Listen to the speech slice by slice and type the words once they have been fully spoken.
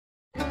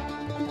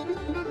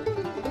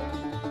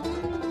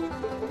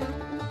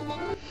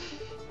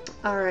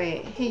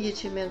Alright, hey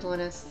YouTube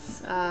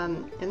mandolinists.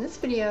 In this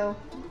video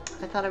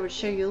I thought I would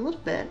show you a little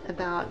bit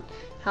about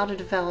how to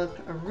develop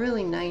a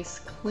really nice,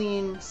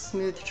 clean,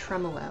 smooth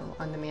tremolo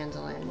on the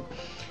mandolin.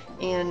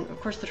 And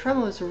of course the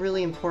tremolo is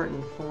really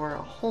important for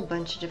a whole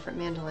bunch of different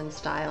mandolin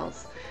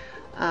styles.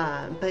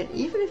 But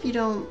even if you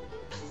don't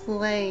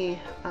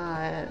play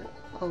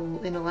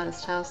in a lot of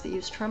styles that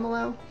use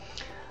tremolo,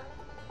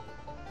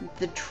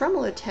 the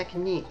tremolo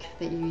technique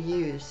that you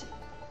use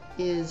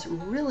is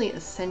really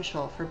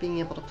essential for being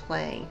able to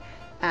play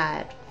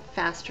at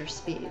faster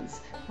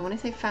speeds. And when I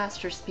say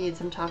faster speeds,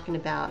 I'm talking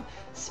about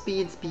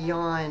speeds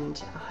beyond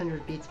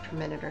 100 beats per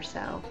minute or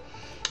so.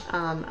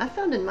 I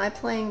found in my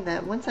playing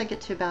that once I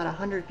get to about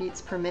 100 beats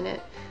per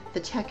minute, the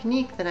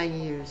technique that I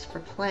use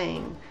for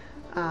playing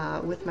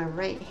with my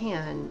right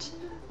hand,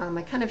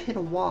 I kind of hit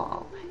a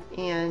wall.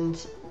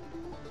 And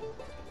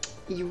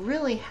you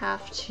really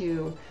have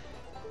to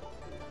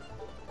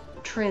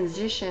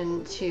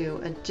transition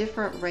to a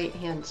different right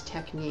hand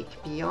technique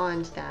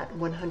beyond that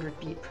 100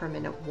 beat per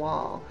minute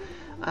wall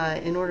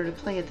in order to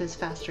play at those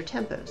faster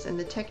tempos. And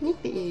the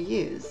technique that you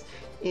use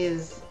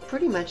is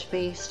pretty much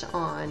based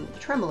on the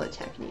tremolo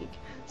technique.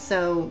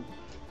 So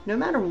no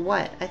matter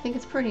what, I think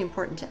it's pretty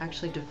important to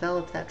actually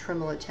develop that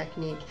tremolo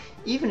technique,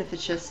 even if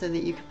it's just so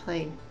that you can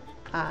play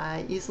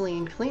easily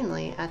and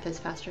cleanly at those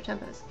faster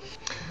tempos.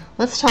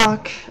 Let's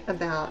talk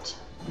about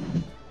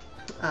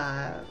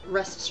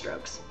rest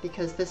strokes,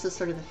 because this is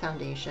sort of the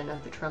foundation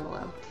of the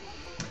tremolo.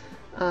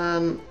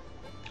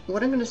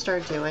 What I'm going to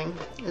start doing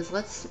is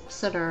let's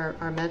set our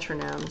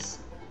metronomes,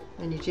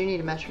 and you do need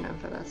a metronome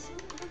for this.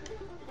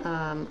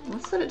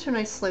 Let's set it to a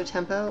nice slow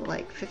tempo,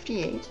 like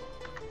 58.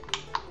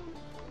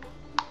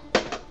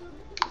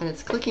 And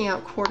it's clicking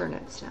out quarter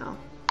notes now.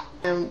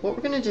 And what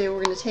we're going to do,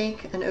 we're going to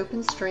take an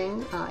open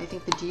string. I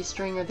think the D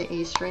string or the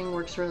A string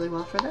works really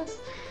well for this.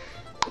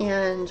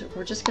 And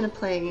we're just going to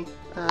play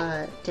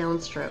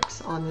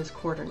downstrokes on those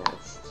quarter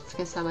notes. It's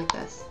going to sound like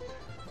this.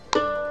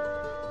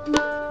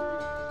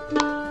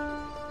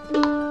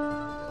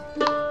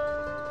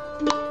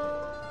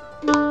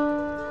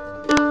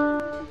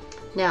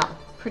 Now,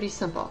 pretty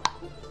simple.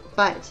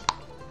 But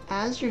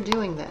as you're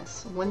doing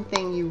this, one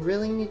thing you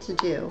really need to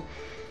do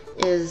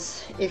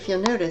is, if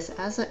you'll notice,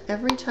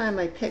 every time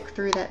I pick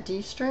through that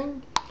D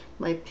string,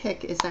 my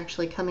pick is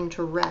actually coming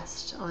to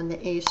rest on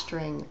the A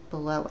string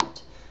below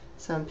it.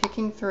 So I'm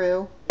picking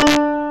through,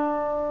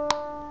 the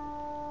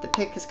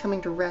pick is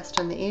coming to rest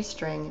on the A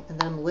string, and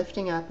then I'm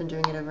lifting up and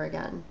doing it over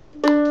again.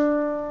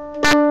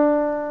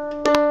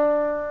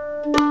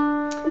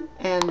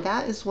 And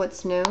that is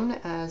what's known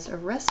as a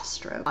rest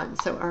stroke.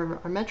 So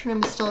our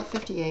metronome is still at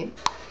 58.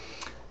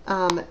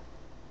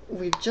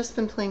 We've just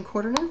been playing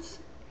quarter notes,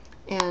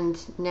 and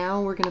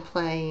now we're going to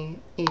play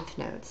eighth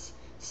notes.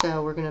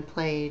 So we're going to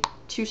play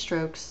two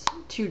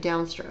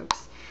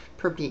downstrokes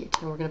per beat,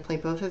 and we're going to play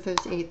both of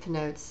those eighth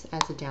notes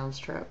as a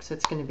downstroke. So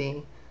it's going to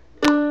be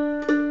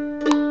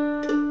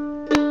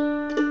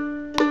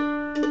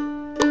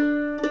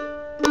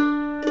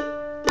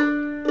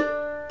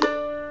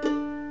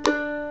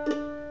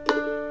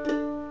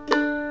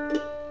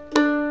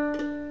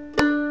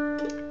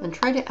and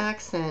try to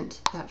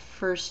accent that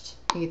first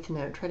eighth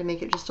note. Try to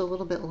make it just a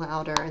little bit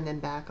louder and then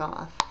back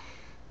off.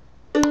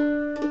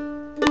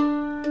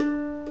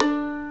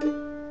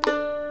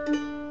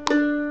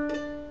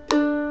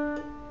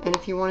 And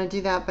if you want to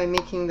do that by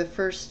making the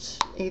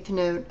first eighth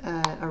note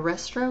a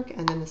rest stroke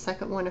and then the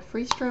second one a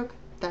free stroke,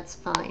 that's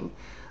fine.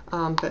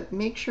 But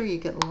make sure you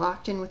get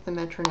locked in with the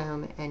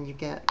metronome, and you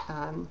get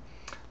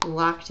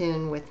locked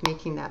in with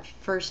making that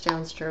first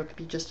downstroke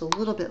be just a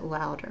little bit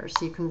louder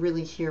so you can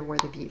really hear where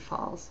the beat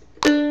falls.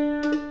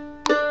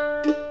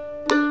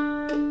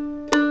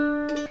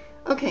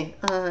 Okay,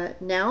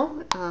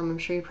 now I'm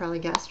sure you probably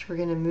guessed we're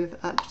going to move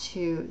up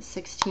to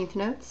 16th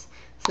notes.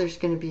 So there's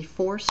going to be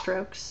 4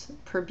 strokes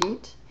per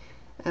beat.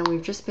 And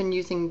we've just been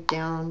using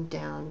down,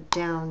 down,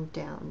 down,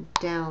 down,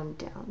 down,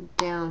 down,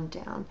 down,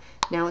 down.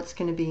 Now it's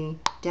going to be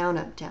down,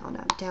 up, down,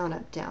 up, down,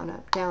 up, down,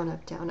 up, down,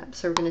 up, down, up.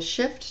 So we're going to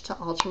shift to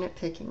alternate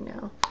picking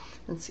now.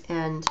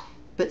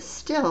 But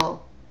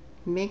still,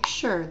 make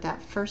sure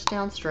that first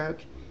downstroke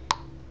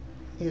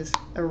is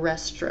a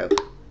rest stroke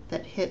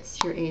that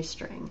hits your A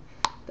string.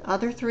 The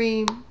other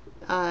 3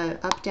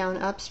 up, down,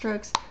 up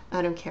strokes,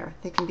 I don't care.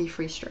 They can be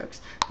free strokes.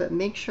 But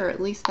make sure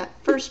at least that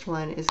first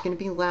one is going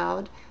to be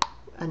loud,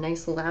 a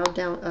nice loud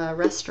down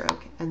rest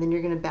stroke, and then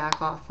you're going to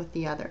back off with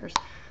the others.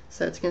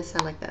 So it's going to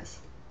sound like this.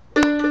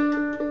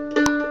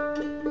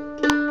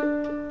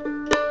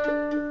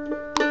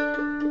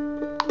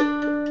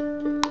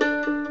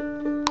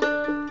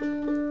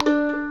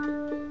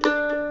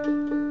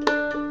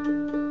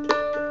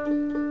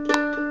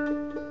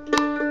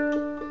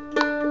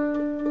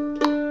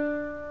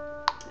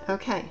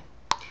 Okay,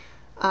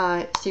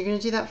 so you're going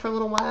to do that for a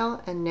little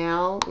while, and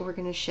now we're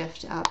going to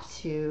shift up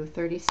to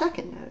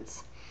 32nd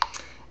notes.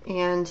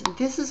 And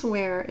this is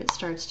where it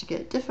starts to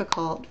get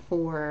difficult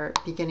for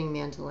beginning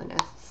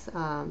mandolinists,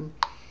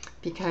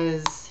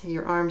 because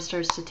your arm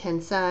starts to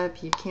tense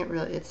up. You can't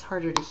really, it's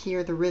harder to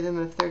hear the rhythm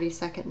of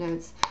 32nd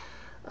notes.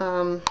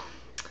 The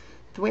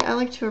way I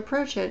like to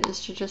approach it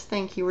is to just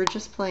think you were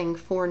just playing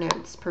 4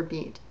 notes per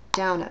beat.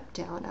 Down, up,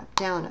 down, up,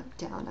 down, up,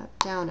 down, up,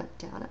 down, up,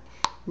 down, up.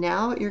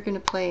 Now you're going to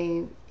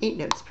play 8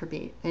 notes per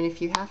beat. And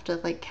if you have to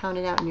like count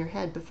it out in your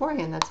head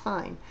beforehand, that's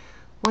fine.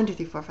 1, 2,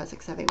 3, 4, 5,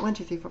 6, 7, 8. 1,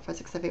 2, 3, 4, 5,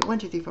 6, 7, 8. 1,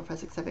 2, 3, 4, 5,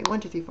 6, 7, 8. 1,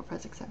 2, 3, 4,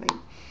 5, 6, 7, 8.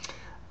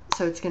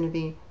 So it's going to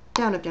be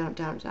down, up, down, up,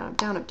 down, up,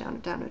 down, up, down, up, down,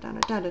 up, down,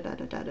 up, down, up, down,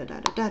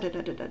 da da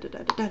da da da da da da da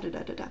da da da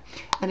da da.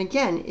 And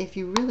again, if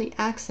you really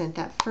accent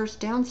that first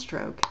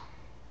downstroke,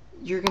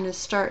 you're going to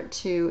start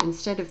to,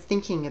 instead of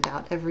thinking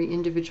about every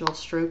individual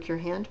stroke your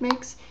hand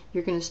makes,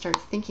 you're going to start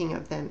thinking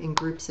of them in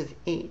groups of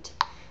 8.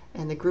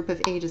 And the group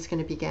of 8 is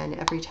going to begin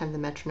every time the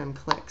metronome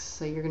clicks.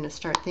 So you're going to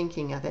start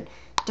thinking of it.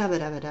 So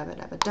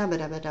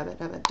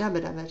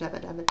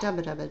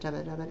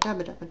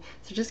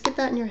just get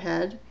that in your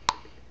head,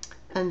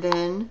 and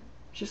then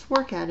just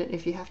work at it.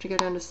 If you have to go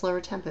down to slower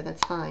tempo,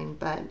 that's fine.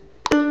 But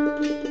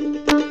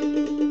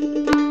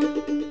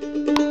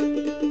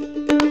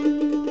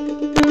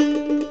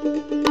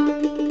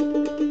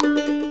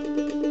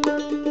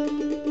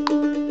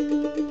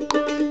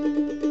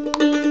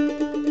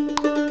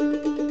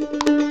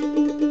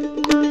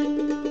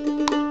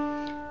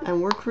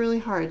really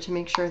hard to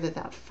make sure that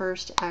that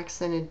first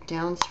accented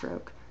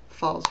downstroke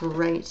falls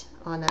right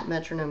on that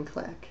metronome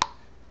click.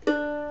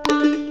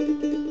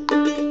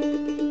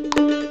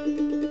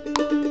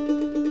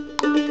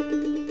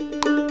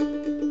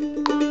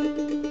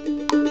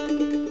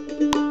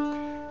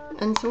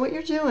 And so what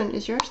you're doing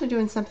is you're actually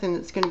doing something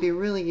that's going to be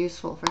really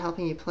useful for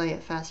helping you play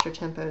at faster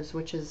tempos,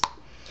 which is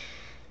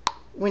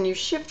when you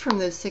shift from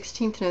those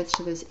 16th notes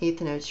to those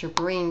 8th notes, your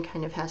brain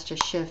kind of has to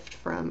shift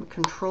from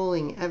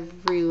controlling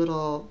every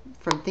little,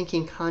 from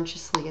thinking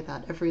consciously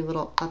about every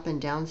little up and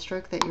down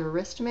stroke that your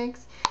wrist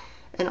makes.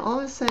 And all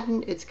of a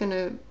sudden, it's going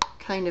to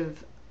kind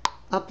of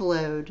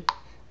upload,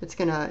 it's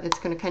going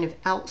to kind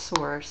of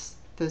outsource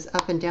those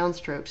up and down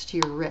strokes to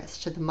your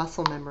wrist, to the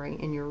muscle memory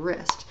in your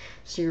wrist.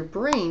 So your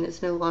brain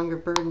is no longer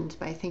burdened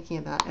by thinking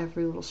about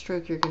every little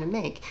stroke you're going to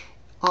make.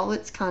 All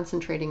it's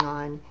concentrating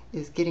on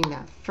is getting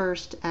that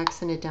first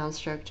accented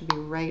downstroke to be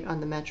right on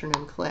the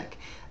metronome click.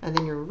 And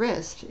then your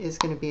wrist is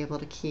going to be able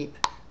to keep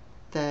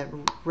the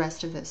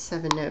rest of the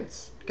 7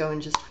 notes going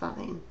just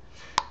fine.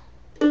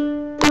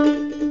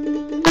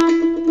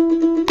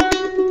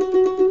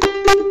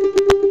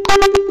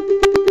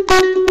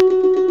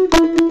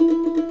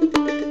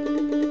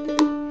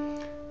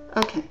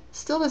 Okay,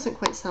 still doesn't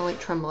quite sound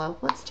like tremolo.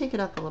 Let's take it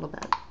up a little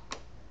bit.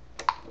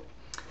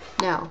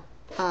 Now,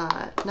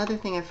 another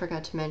thing I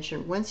forgot to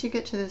mention, once you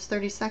get to those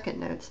 32nd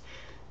notes,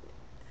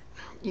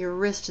 your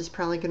wrist is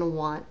probably going to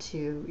want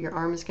to, your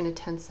arm is going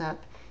to tense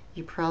up.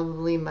 You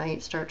probably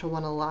might start to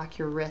want to lock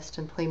your wrist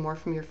and play more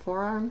from your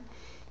forearm.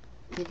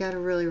 You got to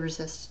really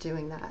resist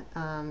doing that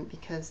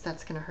because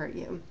that's going to hurt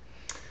you.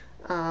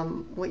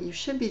 What you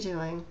should be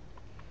doing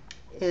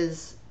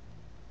is,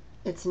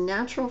 it's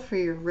natural for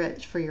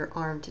your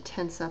arm to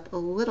tense up a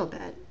little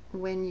bit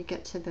when you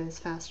get to those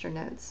faster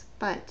notes,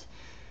 but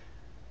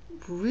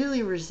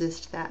really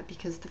resist that,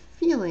 because the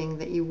feeling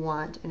that you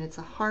want, and it's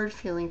a hard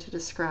feeling to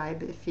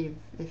describe if you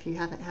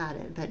haven't had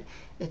it, but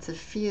it's a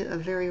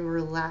very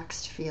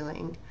relaxed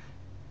feeling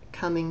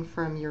coming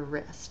from your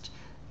wrist.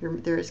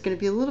 There's going to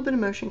be a little bit of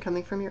motion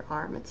coming from your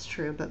arm, it's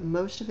true, but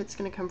most of it's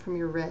going to come from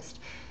your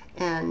wrist.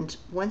 And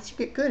once you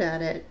get good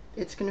at it,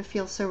 it's going to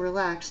feel so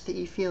relaxed that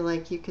you feel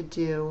like you could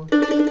do,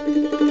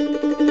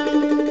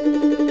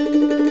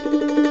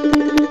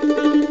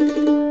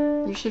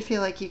 you should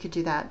feel like you could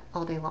do that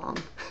all day long,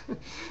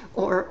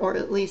 or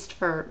at least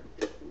for,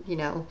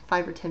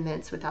 5 or 10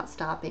 minutes without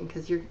stopping,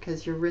 because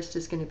your wrist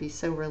is going to be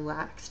so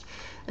relaxed.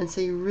 And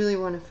so you really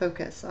want to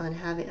focus on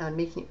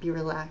making it be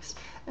relaxed.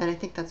 And I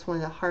think that's one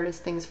of the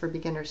hardest things for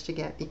beginners to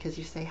get, because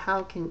you say,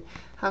 how can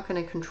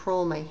I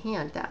control my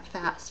hand that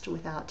fast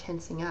without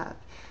tensing up?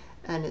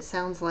 And it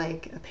sounds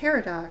like a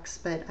paradox,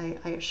 but I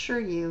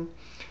assure you,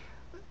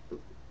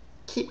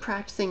 keep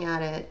practicing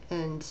at it,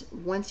 and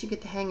once you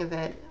get the hang of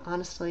it,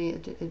 honestly,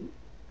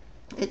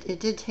 it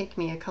did take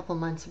me a couple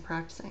months of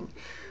practicing,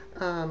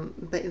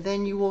 but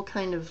then you will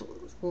kind of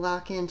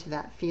lock into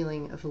that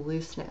feeling of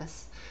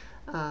looseness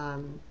that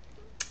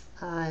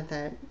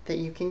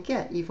you can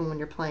get even when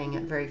you're playing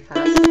at very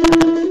fast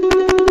tempos.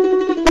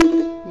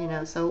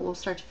 So it will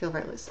start to feel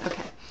very loose.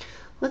 Okay,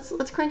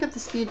 let's crank up the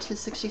speed to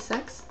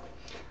 66.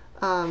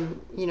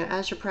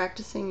 As you're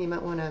practicing, you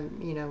might want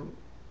to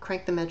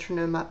crank the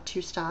metronome up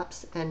 2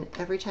 stops, and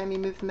every time you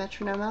move the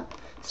metronome up,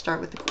 start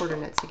with the quarter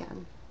notes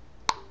again.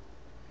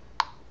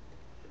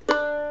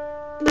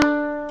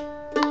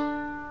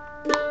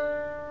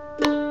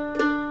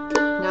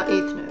 Now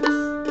 8th notes.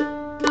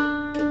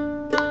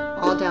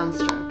 All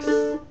downstrokes.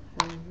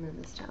 Let me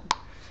move this down.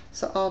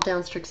 So all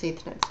downstrokes,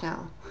 8th notes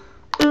now.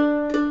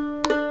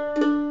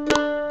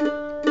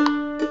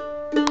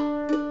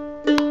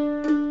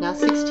 Now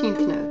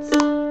 16th notes.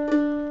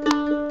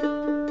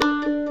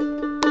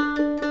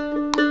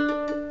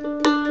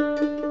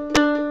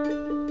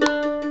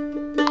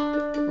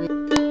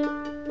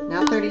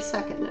 Now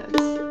 32nd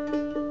notes.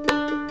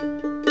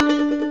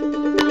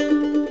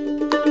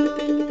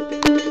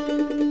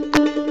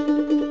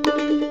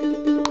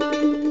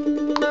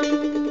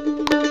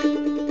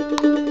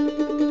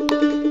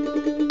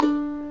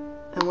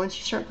 once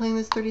you start playing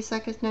those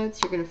 30-second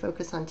notes, you're going to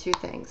focus on two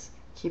things: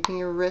 keeping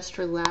your wrist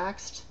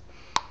relaxed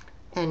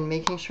and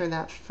making sure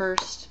that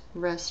first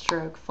rest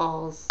stroke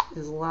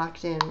is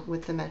locked in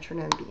with the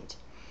metronome beat.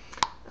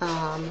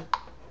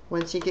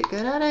 Once you get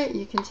good at it,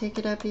 you can take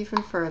it up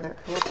even further.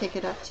 We'll take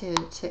it up to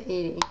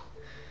 80.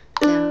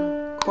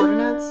 Now, quarter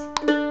notes,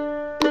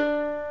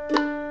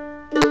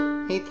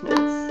 eighth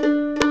notes,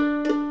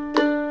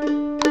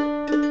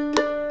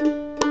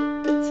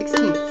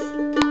 16ths.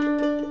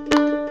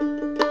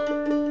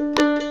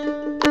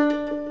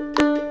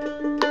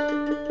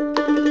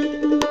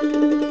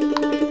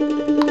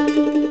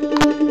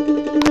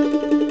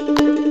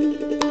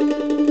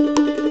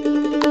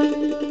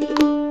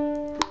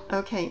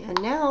 Okay,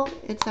 and now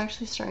it's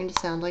actually starting to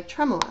sound like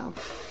tremolo.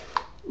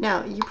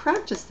 Now, you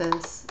practice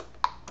this,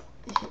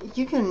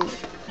 you can,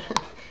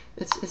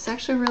 it's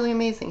actually really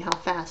amazing how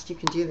fast you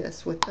can do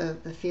this with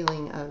the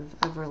feeling of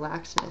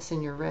relaxedness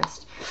in your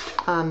wrist.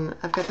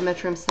 I've got the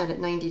metronome set at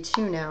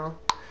 92 now.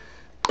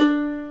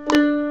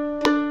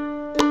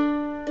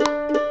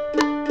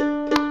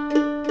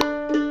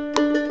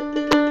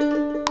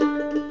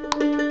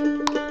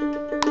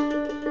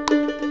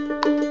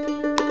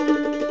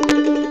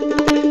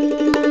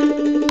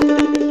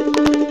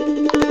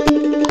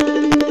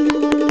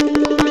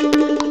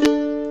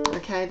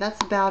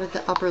 That's about at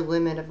the upper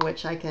limit of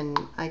which I can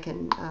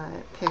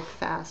pick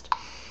fast.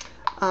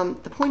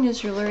 The point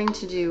is, you're learning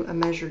to do a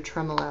measured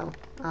tremolo.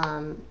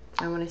 And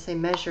when I say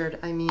measured,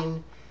 I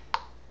mean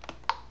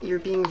you're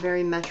being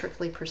very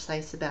metrically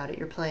precise about it.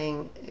 You're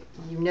playing,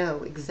 you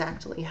know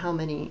exactly how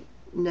many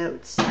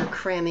notes you're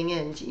cramming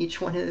into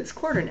each one of those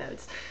quarter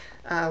notes.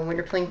 When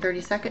you're playing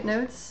 30-second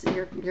notes,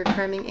 you're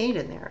cramming 8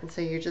 in there, and so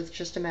you're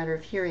just a matter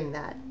of hearing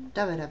that.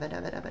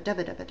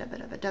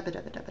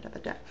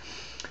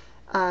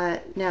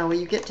 Now, when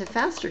you get to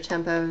faster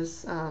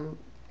tempos,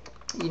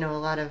 you know, a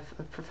lot of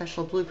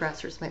professional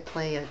bluegrassers might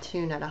play a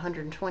tune at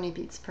 120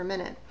 beats per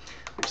minute,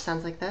 which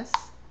sounds like this.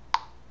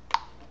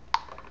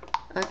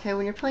 Okay,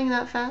 when you're playing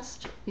that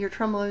fast, your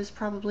tremolo is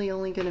probably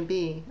only going to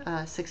be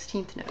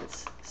 16th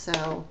notes.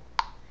 So,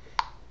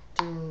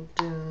 dun,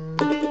 dun.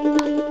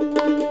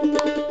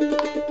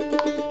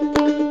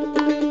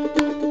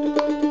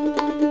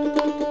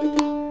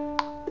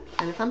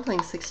 And if I'm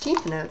playing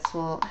 16th notes,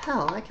 well,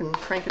 hell, I can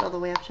crank it all the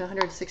way up to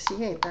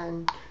 168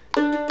 then.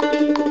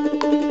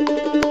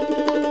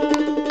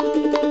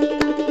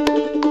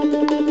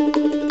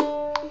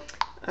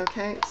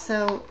 Okay,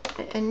 so,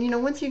 and you know,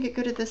 once you get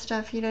good at this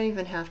stuff, you don't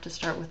even have to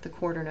start with the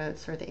quarter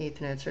notes or the 8th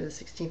notes or the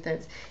 16th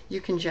notes.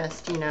 You can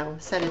just, you know,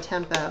 set a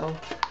tempo,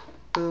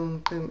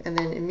 boom, boom, and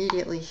then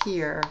immediately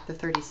hear the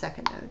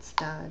 30-second notes.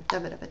 Da, da,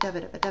 ba, da, ba, da,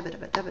 ba, da, ba, da, ba, da,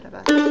 ba, da, ba, da,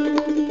 ba.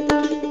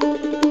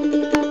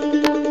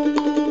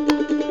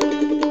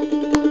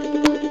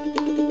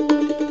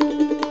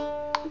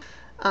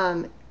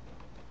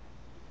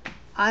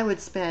 I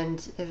would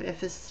spend, if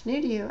this is new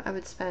to you, I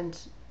would spend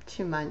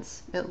 2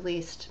 months at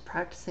least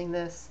practicing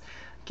this,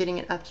 getting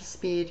it up to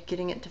speed,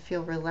 getting it to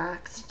feel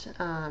relaxed,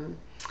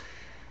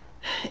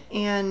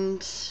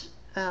 and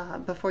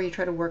before you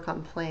try to work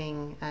on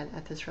playing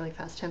at this really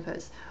fast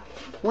tempos.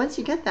 Once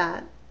you get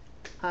that,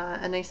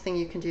 a nice thing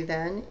you can do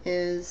then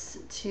is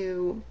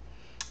to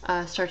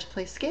start to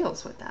play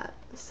scales with that.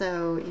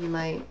 So you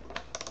might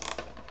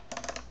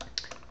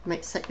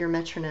set your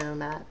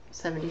metronome at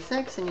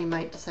 76, and you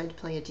might decide to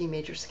play a D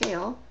major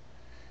scale.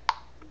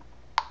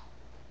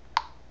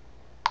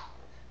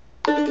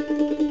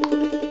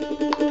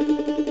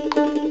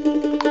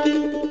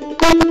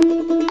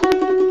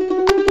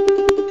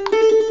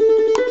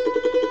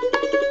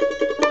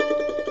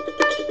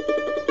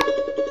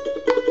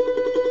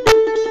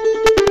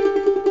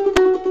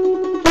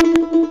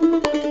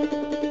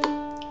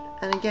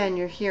 And again,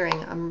 you're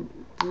hearing, I'm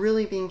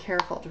really being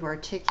careful to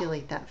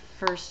articulate that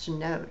first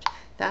note.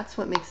 That's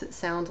what makes it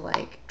sound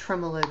like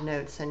tremoloed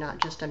notes and not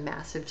just a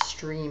massive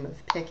stream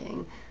of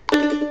picking.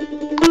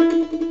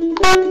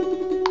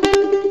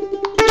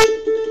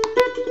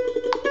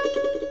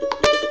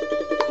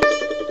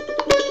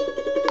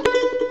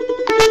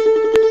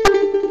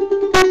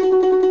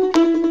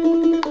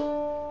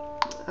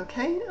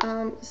 Okay,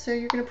 so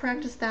you're going to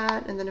practice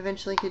that, and then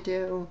eventually you could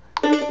do.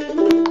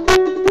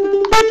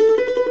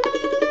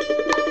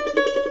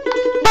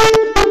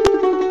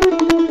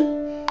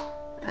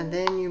 And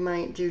then you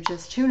might do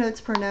just 2 notes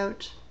per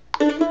note.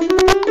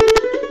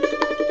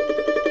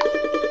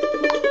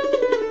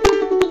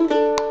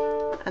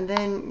 And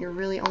then you're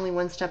really only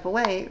 1 step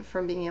away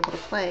from being able to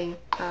play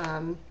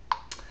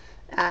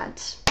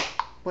at,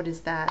 what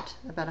is that,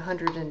 about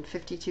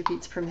 152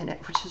 beats per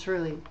minute, which is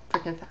really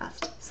freaking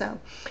fast. So,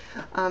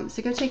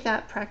 so go take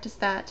that, practice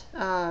that.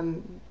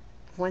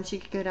 Once you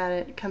get good at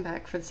it, come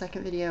back for the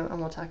second video and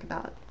we'll talk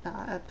about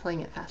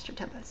playing at faster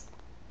tempos.